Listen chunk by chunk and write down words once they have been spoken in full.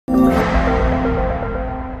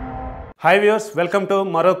Hi viewers, welcome to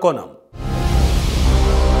Maro Konam.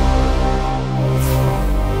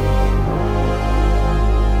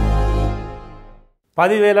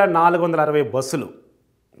 పదివేల 460 బస్సులు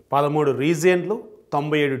 13 రీజియన్లు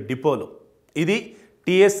 97 డిపోలు ఇది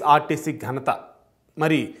టీఎస్ఆర్టీసీ ఘనత.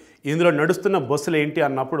 మరి ఇందులో నడుస్తున్న బస్సులు ఏంటి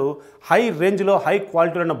అన్నప్పుడు హై రేంజ్లో హై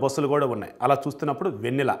క్వాలిటీలో ఉన్న బస్సులు కూడా ఉన్నాయి. అలా చూస్తున్నప్పుడు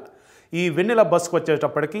ఈ వెన్నెల బస్సుకు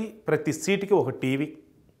వచ్చేటప్పటికి ప్రతి సీటుకి ఒక టీవీ,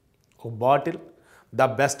 ఒక బాటిల్, ద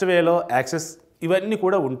బెస్ట్ వేలో యాక్సెస్ ఇవన్నీ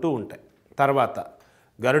కూడా ఉంటూ ఉంటాయి. తర్వాత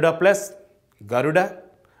గరుడ ప్లస్ గరుడ,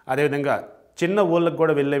 అదేవిధంగా చిన్న ఊళ్ళకు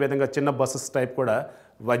కూడా వెళ్ళే విధంగా చిన్న బస్సెస్ టైప్ కూడా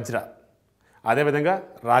వజ్ర, అదేవిధంగా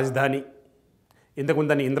రాజధాని,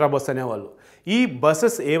 ఇంతకుముందు దాన్ని ఇంద్రా బస్ అనేవాళ్ళు. ఈ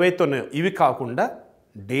బస్సెస్ ఏవైతే ఉన్నాయో ఇవి కాకుండా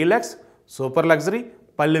deluxe, super luxury,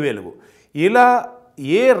 Palle Velugu, ఇలా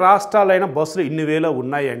ఏ రాష్ట్రాలైన బస్సులు ఇన్ని వేలో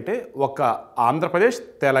ఉన్నాయి అంటే ఒక ఆంధ్రప్రదేశ్,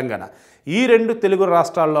 తెలంగాణ ఈ రెండు తెలుగు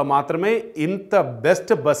రాష్ట్రాల్లో మాత్రమే ఇంత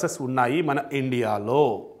బెస్ట్ బస్సెస్ ఉన్నాయి మన ఇండియాలో.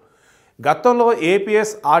 గతంలో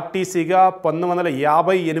ఏపీఎస్ఆర్టీసీగా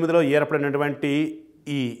 1958లో ఏర్పడినటువంటి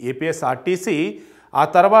ఈ ఏపీఎస్ఆర్టీసీ ఆ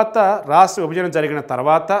తర్వాత రాష్ట్ర విభజన జరిగిన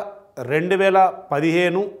తర్వాత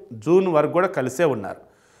 2015 జూన్ వరకు కూడా కలిసే ఉన్నారు.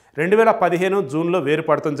 2015 జూన్లో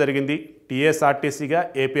వేరుపడటం జరిగింది టీఎస్ఆర్టీసీగా,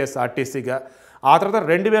 ఏపీఎస్ఆర్టీసీగా. ఆ తర్వాత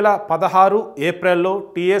 2016 ఏప్రిల్లో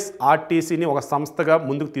టీఎస్ఆర్టీసీని ఒక సంస్థగా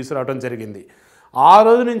ముందుకు తీసుకురావడం జరిగింది. ఆ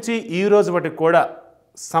రోజు నుంచి ఈ రోజు వరకు కూడా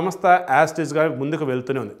సంస్థ యాస్టీస్గా ముందుకు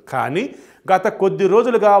వెళ్తూనే ఉంది. కానీ గత కొద్ది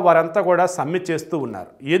రోజులుగా వారంతా కూడా సమ్మె చేస్తూ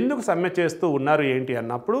ఉన్నారు. ఎందుకు సమ్మె చేస్తూ ఉన్నారు ఏంటి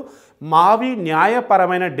అన్నప్పుడు మావి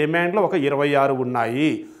న్యాయపరమైన డిమాండ్లు ఒక 26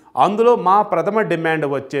 ఉన్నాయి. అందులో మా ప్రథమ డిమాండ్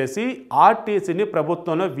వచ్చేసి ఆర్టీసీని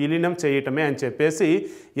ప్రభుత్వంలో విలీనం చేయటమే అని చెప్పేసి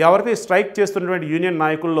ఎవరైతే స్ట్రైక్ చేస్తున్నటువంటి యూనియన్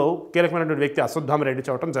నాయకుల్లో కీలకమైనటువంటి వ్యక్తి అశ్వత్థామరెడ్డి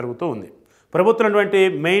చెప్పడం జరుగుతూ ఉంది. ప్రభుత్వం ఉన్నటువంటి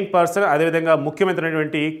మెయిన్ పర్సన్, అదేవిధంగా ముఖ్యమంత్రి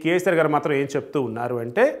అయినటువంటి కేసీఆర్ గారు మాత్రం ఏం చెప్తూ ఉన్నారు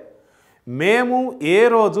అంటే మేము ఏ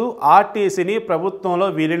రోజు ఆర్టీసీని ప్రభుత్వంలో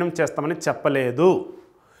విలీనం చేస్తామని చెప్పలేదు.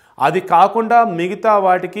 అది కాకుండా మిగతా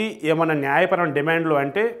వాటికి ఏమైనా న్యాయపరమైన డిమాండ్లు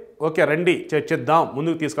అంటే ఓకే రండి చర్చిద్దాం,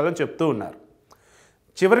 ముందుకు తీసుకెళ్దాం చెప్తూ ఉన్నారు.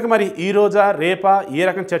 చివరికి మరి ఈ రోజా రేపా ఏ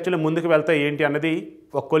రకం చర్చలు ముందుకు వెళ్తాయి ఏంటి అన్నది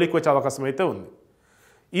ఒక కొలిక్కి వచ్చే అవకాశం అయితే ఉంది.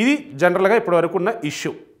 ఇది జనరల్గా ఇప్పటివరకు ఉన్న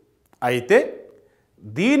ఇష్యూ. అయితే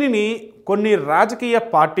దీనిని కొన్ని రాజకీయ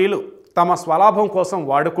పార్టీలు తమ స్వలాభం కోసం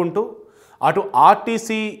వాడుకుంటూ అటు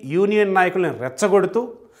ఆర్టీసీ యూనియన్ నాయకులను రెచ్చగొడుతూ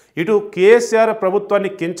ఇటు కేసీఆర్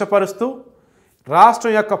ప్రభుత్వాన్ని కించపరుస్తూ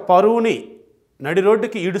రాష్ట్రం యొక్క పరువుని నడి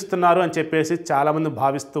రోడ్డుకి ఈడుస్తున్నారు అని చెప్పేసి చాలామంది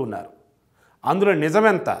భావిస్తూ ఉన్నారు. అందులో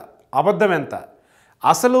నిజమెంత, అబద్ధం ఎంత,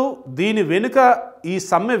 అసలు దీని వెనుక ఈ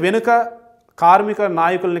సమ్మె వెనుక కార్మిక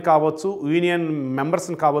నాయకుల్ని కావచ్చు, యూనియన్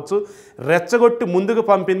మెంబర్స్ని కావచ్చు రెచ్చగొట్టి ముందుకు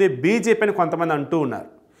పంపింది బీజేపీ అని కొంతమంది అంటూ ఉన్నారు.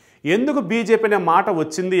 ఎందుకు బీజేపీ అనే మాట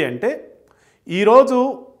వచ్చింది అంటే ఈరోజు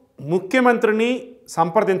ముఖ్యమంత్రిని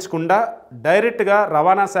సంప్రదించకుండా డైరెక్ట్గా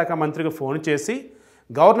రవాణా శాఖ మంత్రికి ఫోన్ చేసి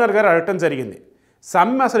గవర్నర్ గారు అడగటం జరిగింది.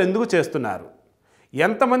 సమ్మె అసలు ఎందుకు చేస్తున్నారు,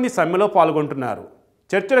 ఎంతమంది సమ్మెలో పాల్గొంటున్నారు,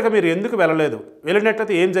 చర్చలకు మీరు ఎందుకు వెళ్ళలేదు,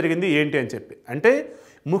 వెళ్ళినట్లయితే ఏం జరిగింది ఏంటి అని చెప్పి. అంటే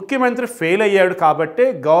ముఖ్యమంత్రి ఫెయిల్ అయ్యాడు కాబట్టే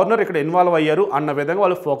గవర్నర్ ఇక్కడ ఇన్వాల్వ్ అయ్యారు అన్న విధంగా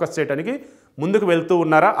వాళ్ళు ఫోకస్ చేయడానికి ముందుకు వెళ్తూ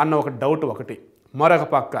ఉన్నారా అన్న ఒక డౌట్ ఒకటి. మరొక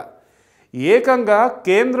పక్క ఏకంగా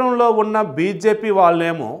కేంద్రంలో ఉన్న బీజేపీ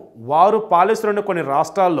వాళ్ళేమో వారు పాలిస్తున్న కొన్ని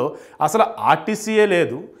రాష్ట్రాల్లో అసలు ఆర్టీసీయే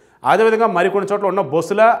లేదు, అదేవిధంగా మరికొన్ని చోట్ల ఉన్న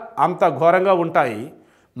బస్సుల అంత ఘోరంగా ఉంటాయి,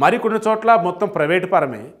 మరికొన్ని చోట్ల మొత్తం ప్రైవేటు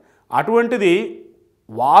పరమే. అటువంటిది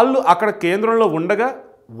వాళ్ళు అక్కడ కేంద్రంలో ఉండగా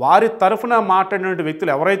వారి తరఫున మాట్లాడిన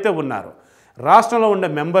వ్యక్తులు ఎవరైతే ఉన్నారో, రాష్ట్రంలో ఉండే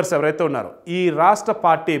మెంబర్స్ ఎవరైతే ఉన్నారో, ఈ రాష్ట్ర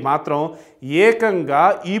పార్టీ మాత్రం ఏకంగా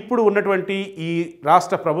ఇప్పుడు ఉన్నటువంటి ఈ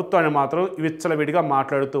రాష్ట్ర ప్రభుత్వాన్ని మాత్రం విచ్చలవిడిగా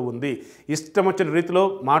మాట్లాడుతూ ఉంది, ఇష్టం వచ్చిన రీతిలో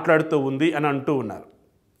మాట్లాడుతూ ఉంది అని అంటూ ఉన్నారు.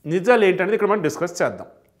 నిజాలు ఏంటనేది ఇక్కడ మనం డిస్కస్ చేద్దాం.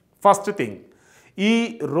 ఫస్ట్ థింగ్, ఈ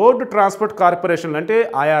రోడ్డు ట్రాన్స్పోర్ట్ కార్పొరేషన్లు అంటే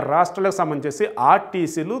ఆయా రాష్ట్రాలకు సంబంధించి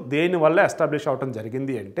ఆర్టీసీలు దేనివల్ల ఎస్టాబ్లిష్ అవడం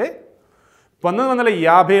జరిగింది అంటే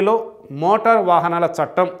 1950లో మోటార్ వాహనాల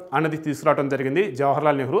చట్టం అన్నది తీసుకురావడం జరిగింది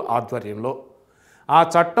జవహర్లాల్ నెహ్రూ ఆధ్వర్యంలో. ఆ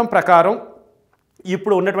చట్టం ప్రకారం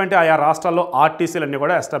ఇప్పుడు ఉన్నటువంటి ఆయా రాష్ట్రాల్లో ఆర్టీసీలన్నీ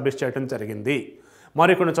కూడా ఎస్టాబ్లిష్ చేయడం జరిగింది,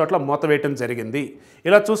 మరికొన్ని చోట్ల మూతవేయటం జరిగింది.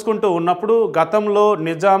 ఇలా చూసుకుంటూ ఉన్నప్పుడు గతంలో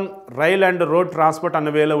Nizam rail and road transport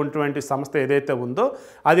అన్న వేలో ఉన్నటువంటి సంస్థ ఏదైతే ఉందో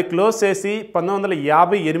అది క్లోజ్ చేసి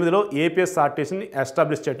 1958లో ఏపీఎస్ఆర్టీసీని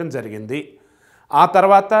ఎస్టాబ్లిష్ చేయడం జరిగింది. ఆ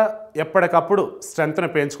తర్వాత ఎప్పటికప్పుడు స్ట్రెంత్ను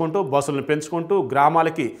పెంచుకుంటూ బస్సులను పెంచుకుంటూ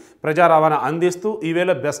గ్రామాలకి ప్రజా రవాణా అందిస్తూ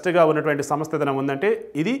ఈవేళ బెస్ట్గా ఉన్నటువంటి సంస్థ ఏదైనా ఉందంటే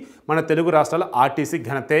ఇది మన తెలుగు రాష్ట్రాల ఆర్టీసీ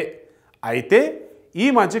ఘనతే. అయితే ఈ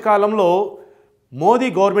మధ్యకాలంలో మోదీ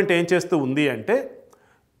గవర్నమెంట్ ఏం చేస్తూ ఉంది అంటే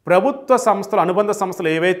ప్రభుత్వ సంస్థలు, అనుబంధ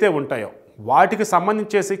సంస్థలు ఏవైతే ఉంటాయో వాటికి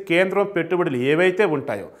సంబంధించేసి కేంద్రం పెట్టుబడులు ఏవైతే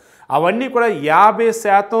ఉంటాయో అవన్నీ కూడా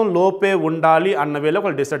 50% లోపే ఉండాలి అన్న వేళ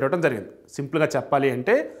ఒకళ్ళు డిసైడ్ అవ్వడం జరిగింది. సింపుల్గా చెప్పాలి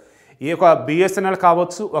అంటే ఈ ఒక బిఎస్ఎన్ఎల్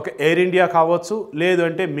కావచ్చు, ఒక ఎయిర్ ఇండియా కావచ్చు, లేదు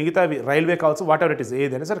అంటే మిగతా రైల్వే కావచ్చు, వాట్ ఎవర్ ఇట్ ఈస్,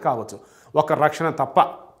 ఏదైనా సరే కావచ్చు, ఒక రక్షణ తప్ప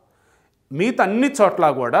మిగతా అన్ని చోట్ల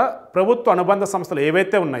కూడా ప్రభుత్వ అనుబంధ సంస్థలు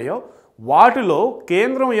ఏవైతే ఉన్నాయో వాటిలో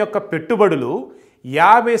కేంద్రం యొక్క పెట్టుబడులు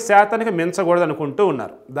 50% మించకూడదు అనుకుంటూ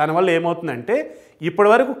ఉన్నారు. దానివల్ల ఏమవుతుందంటే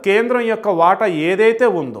ఇప్పటివరకు కేంద్రం యొక్క వాటా ఏదైతే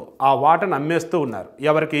ఉందో ఆ వాటాను అమ్మేస్తూ ఉన్నారు.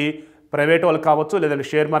 ఎవరికి? ప్రైవేట్ వాళ్ళు కావచ్చు, లేదంటే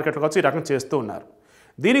షేర్ మార్కెట్లు కావచ్చు, ఈ రకం చేస్తూ ఉన్నారు.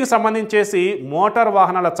 దీనికి సంబంధించేసి మోటార్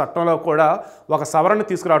వాహనాల చట్టంలో కూడా ఒక సవరణ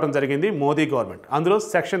తీసుకురావడం జరిగింది మోదీ గవర్నమెంట్. అందులో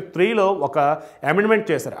సెక్షన్ 3లో ఒక అమెండ్మెంట్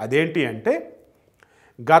చేశారు. అదేంటి అంటే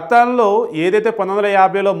గతంలో ఏదైతే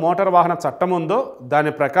 1950లో మోటార్ వాహన చట్టం ఉందో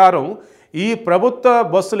దాని ప్రకారం ఈ ప్రభుత్వ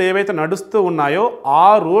బస్సులు ఏవైతే నడుస్తూ ఉన్నాయో ఆ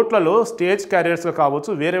రూట్లలో స్టేజ్ క్యారియర్స్గా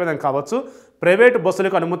కావచ్చు, వేరే విధంగా కావచ్చు, ప్రైవేట్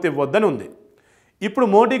బస్సులకు అనుమతి ఇవ్వద్దని ఉంది. ఇప్పుడు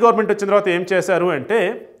మోడీ గవర్నమెంట్ వచ్చిన తర్వాత ఏం చేశారు అంటే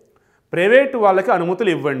ప్రైవేటు వాళ్ళకి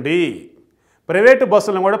అనుమతులు ఇవ్వండి, ప్రైవేటు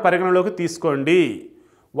బస్సులను కూడా పరిగణలోకి తీసుకోండి,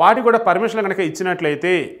 వాటికి కూడా పర్మిషన్లు కనుక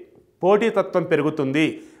ఇచ్చినట్లయితే పోటీతత్వం పెరుగుతుంది,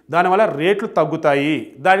 దానివల్ల రేట్లు తగ్గుతాయి.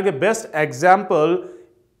 దానికి బెస్ట్ ఎగ్జాంపుల్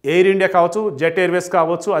ఎయిర్ ఇండియా కావచ్చు, జెట్ ఎయిర్వేస్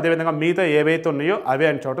కావచ్చు, అదేవిధంగా మిగతా ఏవైతే ఉన్నాయో అవే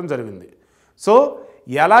అని చూడటం జరిగింది. సో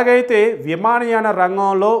ఎలాగైతే విమానయాన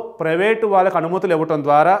రంగంలో ప్రైవేటు వాళ్ళకి అనుమతులు ఇవ్వటం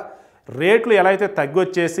ద్వారా రేట్లు ఎలా అయితే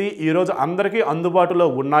తగ్గొచ్చేసి ఈరోజు అందరికీ అందుబాటులో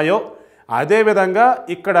ఉన్నాయో అదేవిధంగా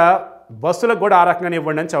ఇక్కడ బస్సులకు కూడా ఆ రకంగానే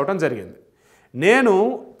ఇవ్వండి అని చెప్పడం జరిగింది. నేను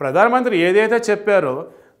ప్రధానమంత్రి ఏదైతే చెప్పారో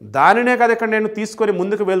దానినే కదా ఇక్కడ నేను తీసుకొని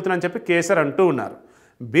ముందుకు వెళ్తున్నానని చెప్పి కేసీఆర్ అంటూ ఉన్నారు.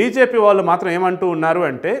 బీజేపీ వాళ్ళు మాత్రం ఏమంటూ ఉన్నారు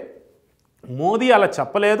అంటే మోదీ అలా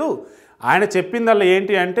చెప్పలేదు, ఆయన చెప్పిందల్లా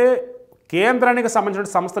ఏంటి అంటే కేంద్రానికి సంబంధించిన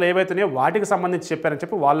సంస్థలు ఏవైతున్నాయో వాటికి సంబంధించి చెప్పారని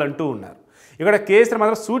చెప్పి వాళ్ళు అంటూ ఉన్నారు. ఇక్కడ కేసీఆర్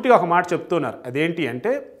మాత్రం సూటిగా ఒక మాట చెప్తున్నారు. అదేంటి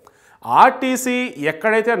అంటే ఆర్టీసీ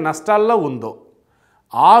ఎక్కడైతే నష్టాల్లో ఉందో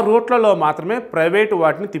ఆ రూట్లలో మాత్రమే ప్రైవేటు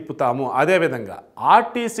వాటిని తిప్పుతాము, అదేవిధంగా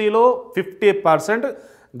ఆర్టీసీలో 50%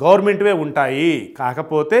 గవర్నమెంట్వే ఉంటాయి,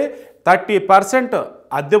 కాకపోతే 30%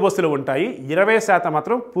 అద్దె బస్సులు ఉంటాయి, 20%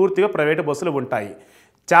 మాత్రం పూర్తిగా ప్రైవేటు బస్సులు ఉంటాయి.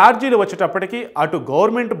 ఛార్జీలు వచ్చేటప్పటికి అటు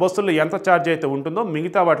గవర్నమెంట్ బస్సుల్లో ఎంత ఛార్జ్ అయితే ఉంటుందో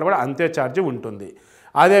మిగతా వాటిలో కూడా అంతే ఛార్జీ ఉంటుంది.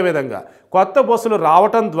 అదేవిధంగా కొత్త బస్సులు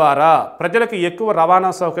రావటం ద్వారా ప్రజలకు ఎక్కువ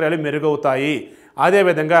రవాణా సౌకర్యాలు మెరుగవుతాయి,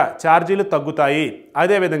 అదేవిధంగా ఛార్జీలు తగ్గుతాయి,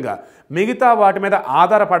 అదేవిధంగా మిగతా వాటి మీద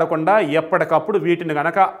ఆధారపడకుండా ఎప్పటికప్పుడు వీటిని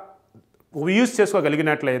కనుక యూజ్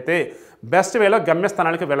చేసుకోగలిగినట్లయితే బెస్ట్ వేలో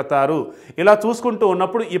గమ్యస్థానానికి వెళతారు. ఇలా చూసుకుంటూ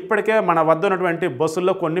ఉన్నప్పుడు ఇప్పటికే మన వద్ద ఉన్నటువంటి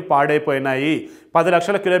బస్సుల్లో కొన్ని పాడైపోయినాయి, 10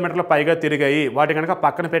 లక్షల కిలోమీటర్ల పైగా తిరిగాయి, వాటి కనుక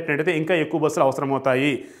పక్కన పెట్టినట్టయితే ఇంకా ఎక్కువ బస్సులు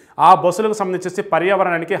అవసరమవుతాయి. ఆ బస్సులకు సంబంధించి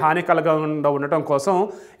పర్యావరణానికి హాని కలగకుండా ఉండటం కోసం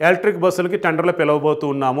ఎలక్ట్రిక్ బస్సులకి టెండర్లు పిలవబోతూ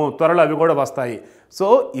ఉన్నాము, త్వరలో అవి కూడా వస్తాయి. సో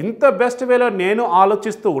ఇంత బెస్ట్ వేలో నేను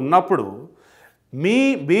ఆలోచిస్తూ ఉన్నప్పుడు మీ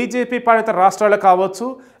బీజేపీ పాలిత రాష్ట్రాల్లో కావచ్చు,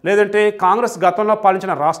 లేదంటే కాంగ్రెస్ గతంలో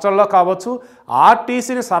పాలించిన రాష్ట్రాల్లో కావచ్చు,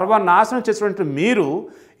 ఆర్టీసీని సర్వనాశనం చేసినటువంటి మీరు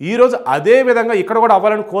ఈరోజు అదే విధంగా ఇక్కడ కూడా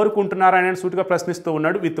అవ్వాలని కోరుకుంటున్నారని సూటిగా ప్రశ్నిస్తూ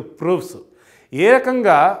ఉన్నాడు విత్ ప్రూఫ్స్. ఏ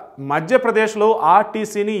రకంగా మధ్యప్రదేశ్లో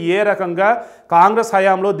ఆర్టీసీని ఏ రకంగా కాంగ్రెస్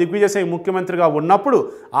హయాంలో దిగ్విజయ్ సింగ్ ముఖ్యమంత్రిగా ఉన్నప్పుడు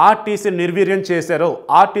ఆర్టీసీని నిర్వీర్యం చేశారో,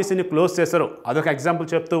 ఆర్టీసీని క్లోజ్ చేశారో అదొక ఎగ్జాంపుల్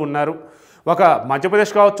చెప్తూ ఉన్నారు. ఒక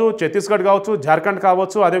మధ్యప్రదేశ్ కావచ్చు, ఛత్తీస్గఢ్ కావచ్చు, జార్ఖండ్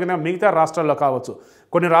కావచ్చు, అదేవిధంగా మిగతా రాష్ట్రాల్లో కావచ్చు,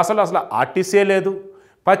 కొన్ని రాష్ట్రాల్లో అసలు ఆర్టీసీ లేదు.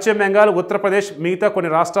 పశ్చిమ బెంగాల్, ఉత్తరప్రదేశ్ మిగతా కొన్ని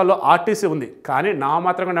రాష్ట్రాల్లో ఆర్టీసీ ఉంది, కానీ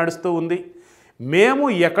నామాత్రంగా నడుస్తూ ఉంది. మేము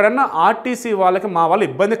ఎక్కడన్నా ఆర్టీసీ వాళ్ళకి మా వాళ్ళు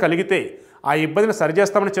ఇబ్బంది కలిగితే ఆ ఇబ్బందిని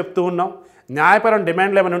సరిచేస్తామని చెప్తూ ఉన్నాం, న్యాయపరమైన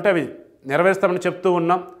డిమాండ్లు ఏమైనా ఉంటే అవి నెరవేరుస్తామని చెప్తూ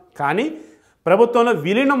ఉన్నాం, కానీ ప్రభుత్వంలో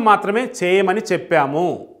విలీనం మాత్రమే చేయమని చెప్పాము,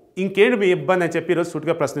 ఇంకేంటి మీ ఇబ్బంది అని చెప్పి ఈరోజు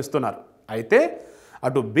సూటిగా ప్రశ్నిస్తున్నారు. అయితే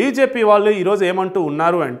అటు బీజేపీ వాళ్ళు ఈరోజు ఏమంటూ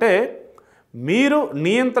ఉన్నారు అంటే మీరు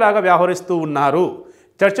నియంత్రణగా వ్యవహరిస్తూ ఉన్నారు,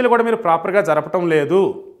 చర్చలు కూడా మీరు ప్రాపర్గా జరపటం లేదు,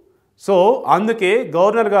 సో అందుకే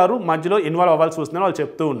గవర్నర్ గారు మధ్యలో ఇన్వాల్వ్ అవ్వాల్సి వస్తుందని వాళ్ళు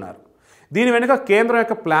చెప్తూ ఉన్నారు. దీని వెనుక కేంద్రం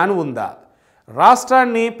యొక్క ప్లాన్ ఉందా?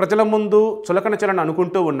 రాష్ట్రాన్ని ప్రజల ముందు చులకన చేయాలని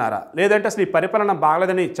అనుకుంటూ ఉన్నారా, లేదంటే అసలు ఈ పరిపాలన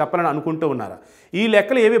బాగలేదని చెప్పాలని అనుకుంటూ ఉన్నారా? ఈ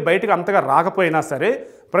లెక్కలు ఏవి బయటకు అంతగా రాకపోయినా సరే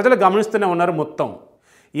ప్రజలు గమనిస్తూనే ఉన్నారు. మొత్తం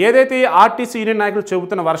ఏదైతే ఆర్టీసీ యూనియన్ నాయకులు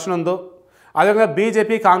చెబుతున్న వర్షన్ ఉందో, అదేవిధంగా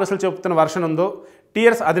బీజేపీ కాంగ్రెస్లు చెబుతున్న వర్షన్ ఉందో,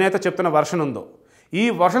 టీఆర్ఎస్ అధినేత చెప్తున్న వర్షన్ ఉందో, ఈ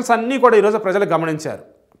వర్షన్స్ అన్నీ కూడా ఈరోజు ప్రజలు గమనించారు.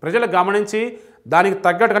 ప్రజలు గమనించి దానికి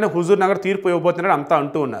తగ్గట్టుగానే హుజూర్ నగర్ తీర్పు ఇవ్వబోతున్నాడు అంతా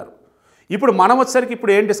అంటూ ఉన్నారు. ఇప్పుడు మనం వచ్చేసరికి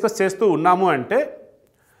ఇప్పుడు ఏం డిస్కస్ చేస్తూ ఉన్నాము అంటే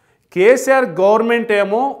కేసీఆర్ గవర్నమెంట్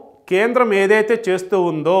ఏమో కేంద్రం ఏదైతే చేస్తూ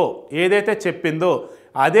ఉందో, ఏదైతే చెప్పిందో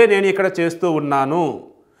అదే నేను ఇక్కడ చేస్తూ ఉన్నాను.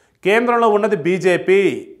 కేంద్రంలో ఉన్నది బీజేపీ,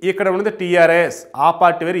 ఇక్కడ ఉన్నది టీఆర్ఎస్, ఆ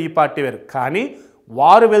పార్టీ వేరు ఈ పార్టీ వేరు, కానీ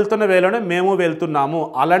వారు వెళ్తున్న వేలోనే మేము వెళ్తున్నాము.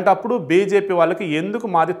 అలాంటప్పుడు బీజేపీ వాళ్ళకి ఎందుకు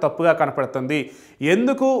మాది తప్పుగా కనపడుతుంది,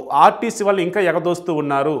 ఎందుకు ఆర్టీసీ వాళ్ళు ఇంకా ఎగదోస్తూ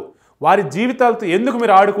ఉన్నారు? వారి జీవితాలతో ఎందుకు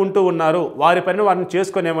మీరు ఆడుకుంటూ ఉన్నారు, వారి పని వారిని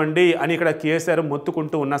చేసుకునేవ్వండి అని ఇక్కడ కేసీఆర్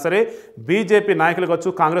మొత్తుకుంటూ ఉన్నా సరే బీజేపీ నాయకులు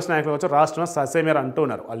కావచ్చు, కాంగ్రెస్ నాయకులు కావచ్చు రాష్ట్రంలో ససేమేర అంటూ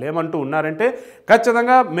ఉన్నారు. వాళ్ళు ఏమంటూ ఉన్నారంటే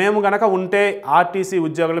ఖచ్చితంగా మేము గనక ఉంటే ఆర్టీసీ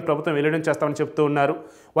ఉద్యోగులను ప్రభుత్వం విలీనం చేస్తామని చెప్తూ ఉన్నారు.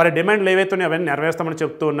 వారి డిమాండ్లు ఏవైతే ఉన్నాయో అవన్నీ నెరవేర్స్తామని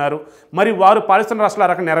చెప్తూ ఉన్నారు. మరి వారు పాలిస్తున్న రాష్ట్రాలు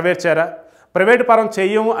ఆ రకంగా నెరవేర్చారా? ప్రైవేటు పరం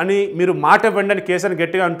చెయ్యము అని మీరు మాట ఇవ్వండి అని కేసీఆర్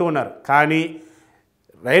గట్టిగా అంటూ ఉన్నారు. కానీ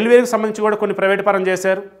రైల్వేకి సంబంధించి కూడా కొన్ని ప్రైవేటు పరం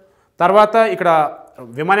చేశారు. తర్వాత ఇక్కడ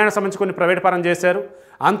విమానానికి సంబంధించి కొన్ని ప్రైవేటు పరం చేశారు.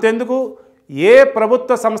 అంతెందుకు, ఏ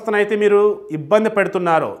ప్రభుత్వ సంస్థనైతే మీరు ఇబ్బంది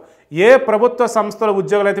పెడుతున్నారో, ఏ ప్రభుత్వ సంస్థల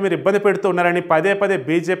ఉద్యోగులు అయితే మీరు ఇబ్బంది పెడుతూ ఉన్నారని పదే పదే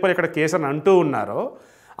బీజేపీలు ఇక్కడ కేసీఆర్ అంటూ ఉన్నారో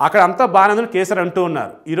అక్కడ అంతా బాగానే ఉందని కేసీఆర్ అంటూ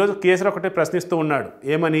ఉన్నారు. ఈరోజు కేసీఆర్ ఒకటే ప్రశ్నిస్తూ ఉన్నాడు.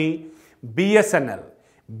 ఏమని?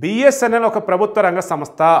 బిఎస్ఎన్ఎల్ ఒక ప్రభుత్వ రంగ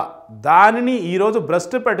సంస్థ. దానిని ఈరోజు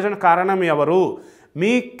భ్రష్టు పెట్టడానికి కారణం ఎవరు?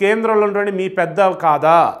 మీ కేంద్రంలో ఉన్నటువంటి మీ పెద్ద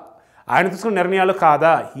కాదా? ఆయన తీసుకున్న నిర్ణయాలు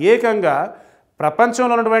కాదా? ఏకంగా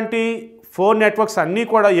ప్రపంచంలో ఉన్నటువంటి 4 నెట్వర్క్స్ అన్నీ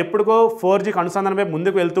కూడా ఎప్పుడుకో 4Gకి అనుసంధానమై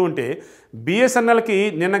ముందుకు వెళ్తూ ఉంటే బిఎస్ఎన్ఎల్కి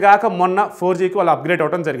నిన్నగాక మొన్న 4Gకి వాళ్ళు అప్గ్రేడ్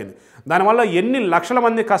అవ్వడం జరిగింది. దానివల్ల ఎన్ని లక్షల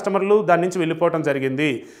మంది కస్టమర్లు దాని నుంచి వెళ్ళిపోవడం జరిగింది.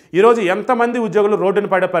 ఈరోజు ఎంతమంది ఉద్యోగులు రోడ్డున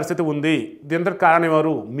పడే పరిస్థితి ఉంది. దీనికి కారణం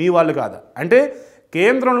ఎవరు? మీ వాళ్ళు కాదా? అంటే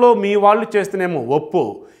కేంద్రంలో మీ వాళ్ళు చేస్తేనేమో ఒప్పు,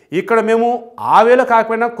 ఇక్కడ మేము ఆ వేళ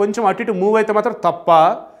కాకపోయినా కొంచెం అటు ఇటు మూవ్ అయితే మాత్రం తప్ప.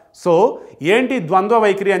 సో ఏంటి ద్వంద్వ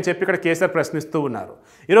వైఖరి అని చెప్పి ఇక్కడ కేసీఆర్ ప్రశ్నిస్తూ ఉన్నారు.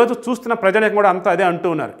 ఈరోజు చూస్తున్న ప్రజలకు కూడా అంతా అదే అంటూ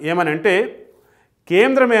ఉన్నారు. ఏమనంటే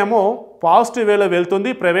కేంద్రమేమో పాజిటివ్ వేలో వెళ్తుంది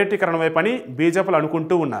ప్రైవేటీకరణ వైపు అని బీజేపీలు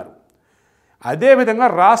అనుకుంటూ ఉన్నారు. అదేవిధంగా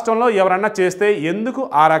రాష్ట్రంలో ఎవరన్నా చేస్తే ఎందుకు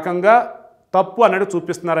ఆ రకంగా తప్పు అన్నట్టు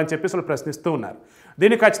చూపిస్తున్నారని చెప్పి అసలు ప్రశ్నిస్తూ ఉన్నారు.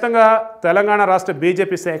 దీనికి ఖచ్చితంగా తెలంగాణ రాష్ట్ర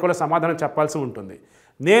బీజేపీ శాఖలో సమాధానం చెప్పాల్సి ఉంటుంది.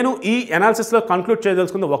 నేను ఈ అనాలిసిస్లో కంక్లూడ్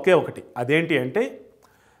చేయదలుచుకుంది ఒకే ఒకటి. అదేంటి అంటే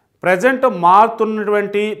ప్రజెంట్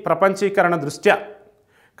మారుతున్నటువంటి ప్రపంచీకరణ దృష్ట్యా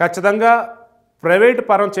ఖచ్చితంగా ప్రైవేటు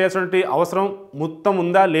పరం చేయాల్సినటువంటి అవసరం మొత్తం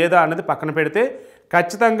ఉందా లేదా అన్నది పక్కన పెడితే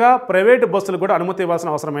ఖచ్చితంగా ప్రైవేటు బస్సులు కూడా అనుమతి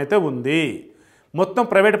ఇవ్వాల్సిన అవసరం అయితే ఉంది. మొత్తం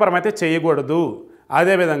ప్రైవేటు పరం అయితే చేయకూడదు.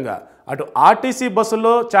 అదేవిధంగా అటు ఆర్టీసీ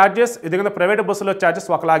బస్సుల్లో ఛార్జెస్, ఇదిగా ప్రైవేటు బస్సుల్లో ఛార్జెస్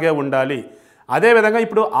ఒకలాగే ఉండాలి. అదేవిధంగా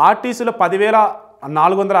ఇప్పుడు ఆర్టీసీలో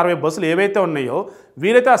 10,460 బస్సులు ఏవైతే ఉన్నాయో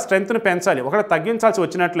వీరైతే ఆ స్ట్రెంత్ను పెంచాలి. ఒకవేళ తగ్గించాల్సి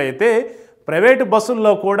వచ్చినట్లయితే ప్రైవేటు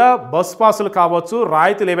బస్సుల్లో కూడా బస్ పాసులు కావచ్చు,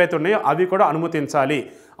 రాయితీలు ఏవైతే ఉన్నాయో అవి కూడా అనుమతించాలి.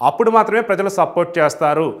 అప్పుడు మాత్రమే ప్రజలు సపోర్ట్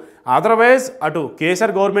చేస్తారు. అదర్వైజ్ అటు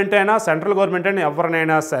కేసీఆర్ గవర్నమెంట్ అయినా సెంట్రల్ గవర్నమెంట్ అయినా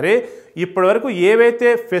ఎవరినైనా సరే ఇప్పటివరకు ఏవైతే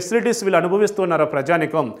ఫెసిలిటీస్ వీళ్ళు అనుభవిస్తున్నారో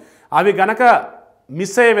ప్రజానికం అవి గనక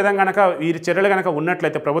మిస్ అయ్యే విధంగా కనుక వీరి చర్యలు కనుక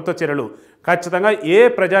ఉన్నట్లయితే ప్రభుత్వ చర్యలు ఖచ్చితంగా ఏ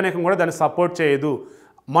ప్రజానికం కూడా దాన్ని సపోర్ట్ చేయదు.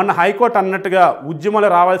 మొన్న హైకోర్టు అన్నట్టుగా ఉద్యమాలు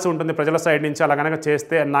రావాల్సి ఉంటుంది ప్రజల సైడ్ నుంచి, అలా కనుక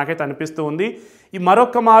చేస్తే నాకైతే అనిపిస్తూ ఉంది. ఈ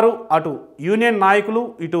మరొక్క మారు అటు యూనియన్ నాయకులు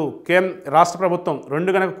ఇటు రాష్ట్ర ప్రభుత్వం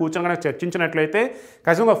రెండు కనుక కూర్చొని కనుక చర్చించినట్లయితే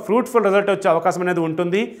ఖచ్చితంగా ఫ్రూట్ఫుల్ రిజల్ట్ వచ్చే అవకాశం అనేది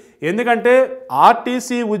ఉంటుంది. ఎందుకంటే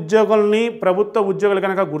ఆర్టీసీ ఉద్యోగుల్ని ప్రభుత్వ ఉద్యోగులు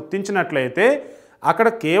కనుక గుర్తించినట్లయితే అక్కడ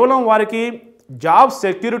కేవలం వారికి జాబ్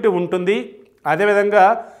సెక్యూరిటీ ఉంటుంది. అదేవిధంగా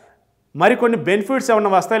మరికొన్ని బెనిఫిట్స్ ఏమన్నా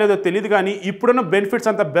వస్తాయో లేదో తెలియదు, కానీ ఇప్పుడున్న బెనిఫిట్స్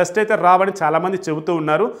అంత బెస్ట్ అయితే రావని చాలామంది చెబుతూ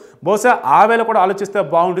ఉన్నారు. బహుశా ఆ వేళ కూడా ఆలోచిస్తే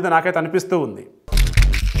బాగుంటుందని నాకైతే అనిపిస్తూ ఉంది.